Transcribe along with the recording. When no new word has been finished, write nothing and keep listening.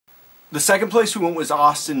The second place we went was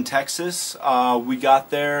Austin, Texas. We got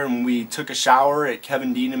there and we took a shower at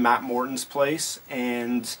Kevin Dean and Matt Morton's place,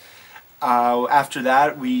 and after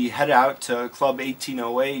that we headed out to Club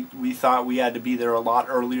 1808. We thought we had to be there a lot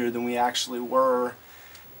earlier than we actually were.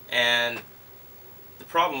 And the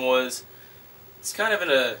problem was, it's kind of in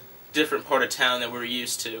a different part of town that we're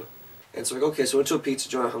used to. And so we go, okay, so we went to a pizza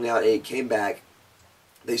joint, hung out, ate, came back.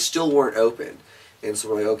 They still weren't open. And so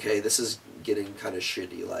we're like, okay, this is getting kind of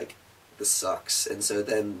shitty, like, this sucks. And so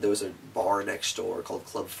then there was a bar next door called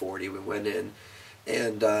Club 40. We went in,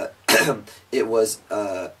 and it was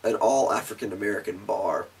an all African-American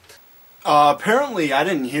bar. Apparently, I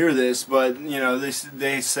didn't hear this, but, you know,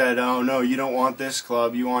 they said, oh no, you don't want this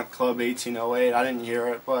club, you want Club 1808. I didn't hear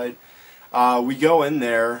it, but we go in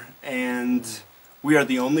there, and we are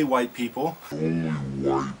the only white people.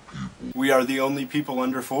 We are the only people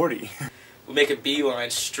under 40. We make a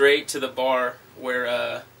beeline straight to the bar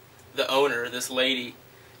where the owner, this lady,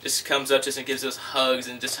 just comes up to us and gives us hugs,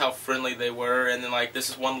 and just how friendly they were. And then, like,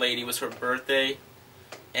 this one lady, was her birthday,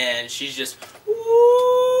 and she's just,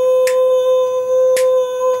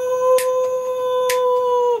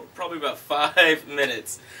 probably about 5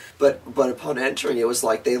 minutes. But upon entering, it was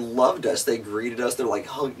like they loved us. They greeted us. They're like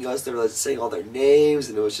hugging us. They're like saying all their names,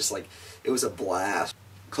 and it was just like, it was a blast.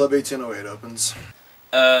 Club 1808 opens.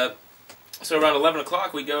 So around 11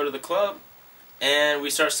 o'clock, we go to the club, and we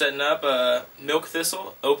start setting up. Milk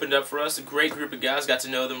Thistle opened up for us. A great group of guys. Got to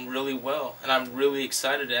know them really well, and I'm really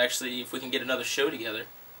excited to actually, if we can get another show together.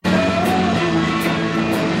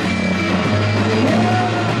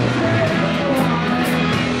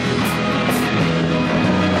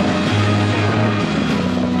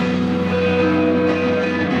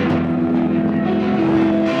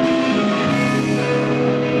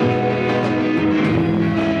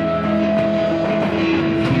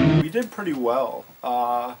 Pretty well.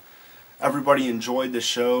 Everybody enjoyed the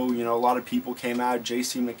show. You know, a lot of people came out.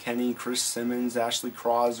 J.C. McKinney, Chris Simmons, Ashley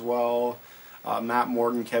Croswell, Matt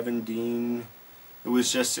Morton, Kevin Dean. It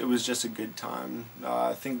was just a good time.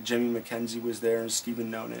 I think Jimmy McKenzie was there and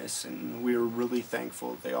Stephen Nonis, and we were really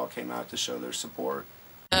thankful that they all came out to show their support.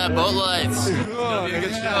 Yeah, boat lights. It's gonna be a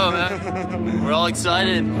good show, man. We're all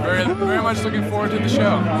excited. Very much looking forward to the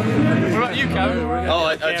show. What about you, Kevin?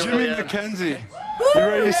 Jimmy McKenzie. You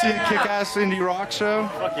ready to see the kick-ass indie rock show?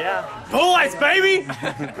 Fuck yeah. Boat lights, baby!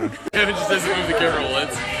 Kevin just doesn't move the camera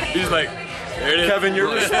once. He's like, there it is. Kevin,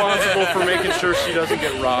 you're responsible for making sure she doesn't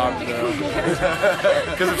get robbed, though.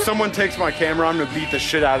 Because if someone takes my camera, I'm going to beat the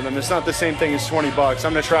shit out of them. It's not the same thing as 20 bucks.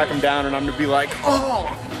 I'm going to track them down and I'm going to be like,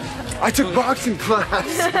 oh, I took boxing class.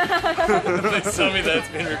 Please tell me that's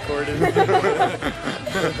been recorded.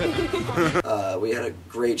 We had a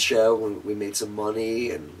great show. We made some money,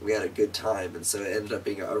 and we had a good time. And so it ended up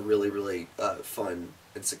being a really, really fun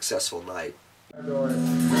and successful night.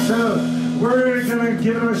 So, we're going to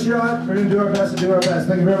give it a shot. We're going to do our best to do our best.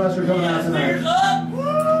 Thank you very much for coming out tonight.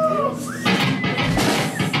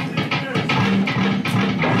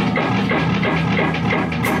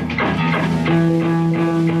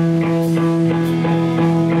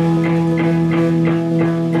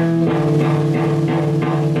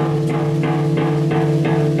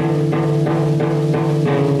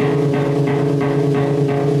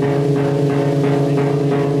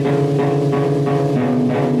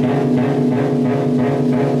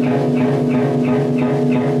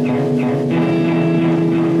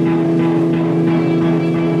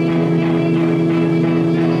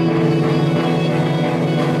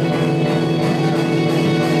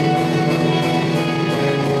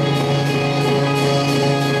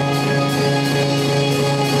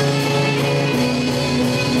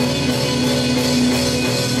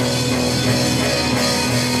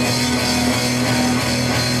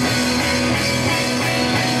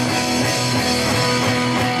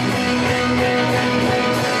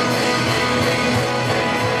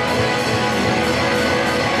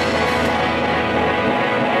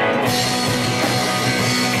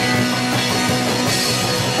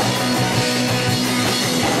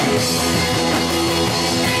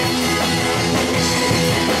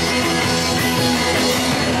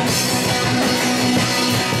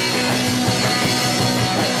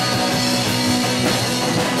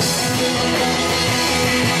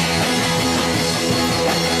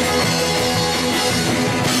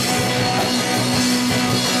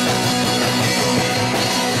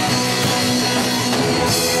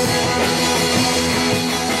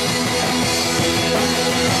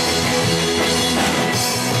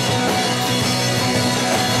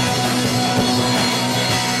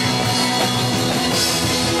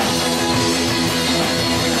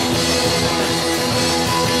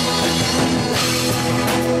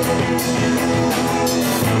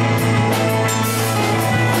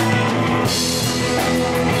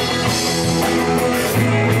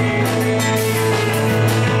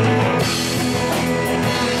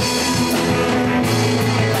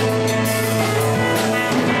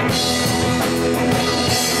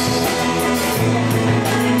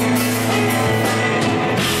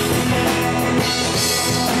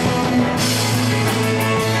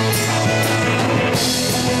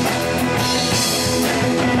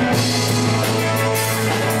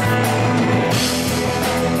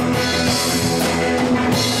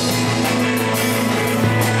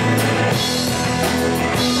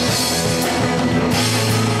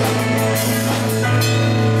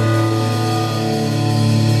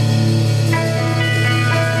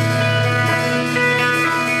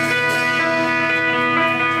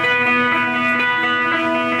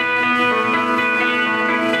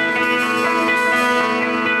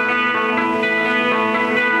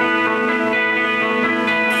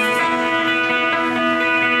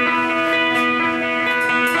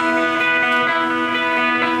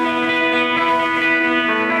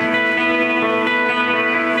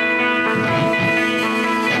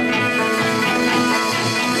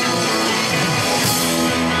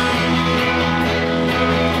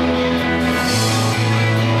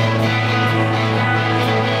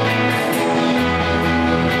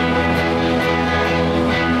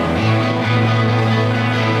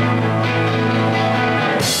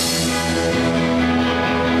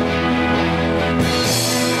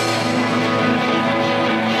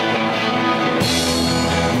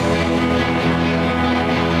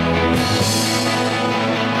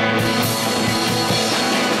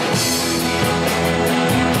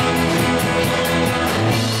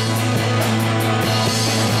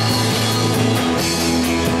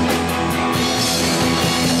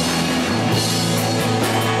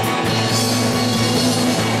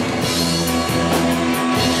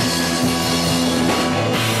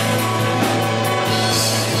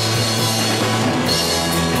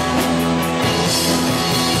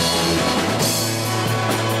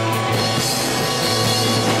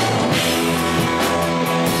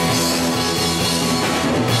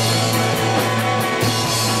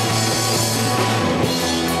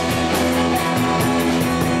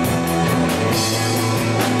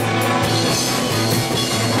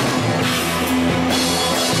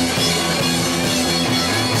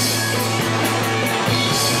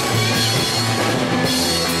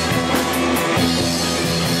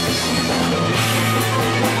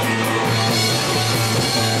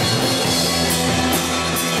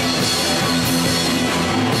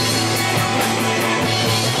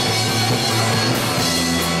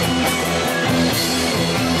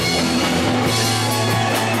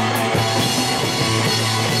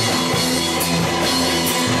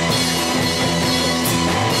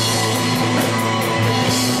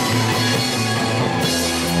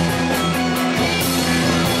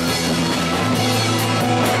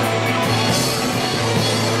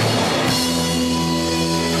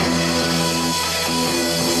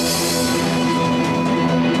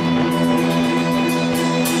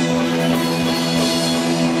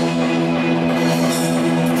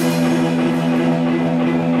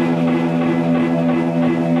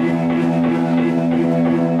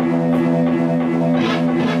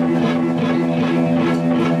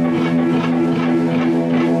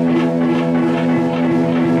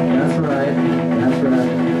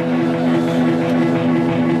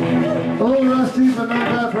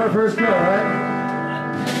 our first grill, right?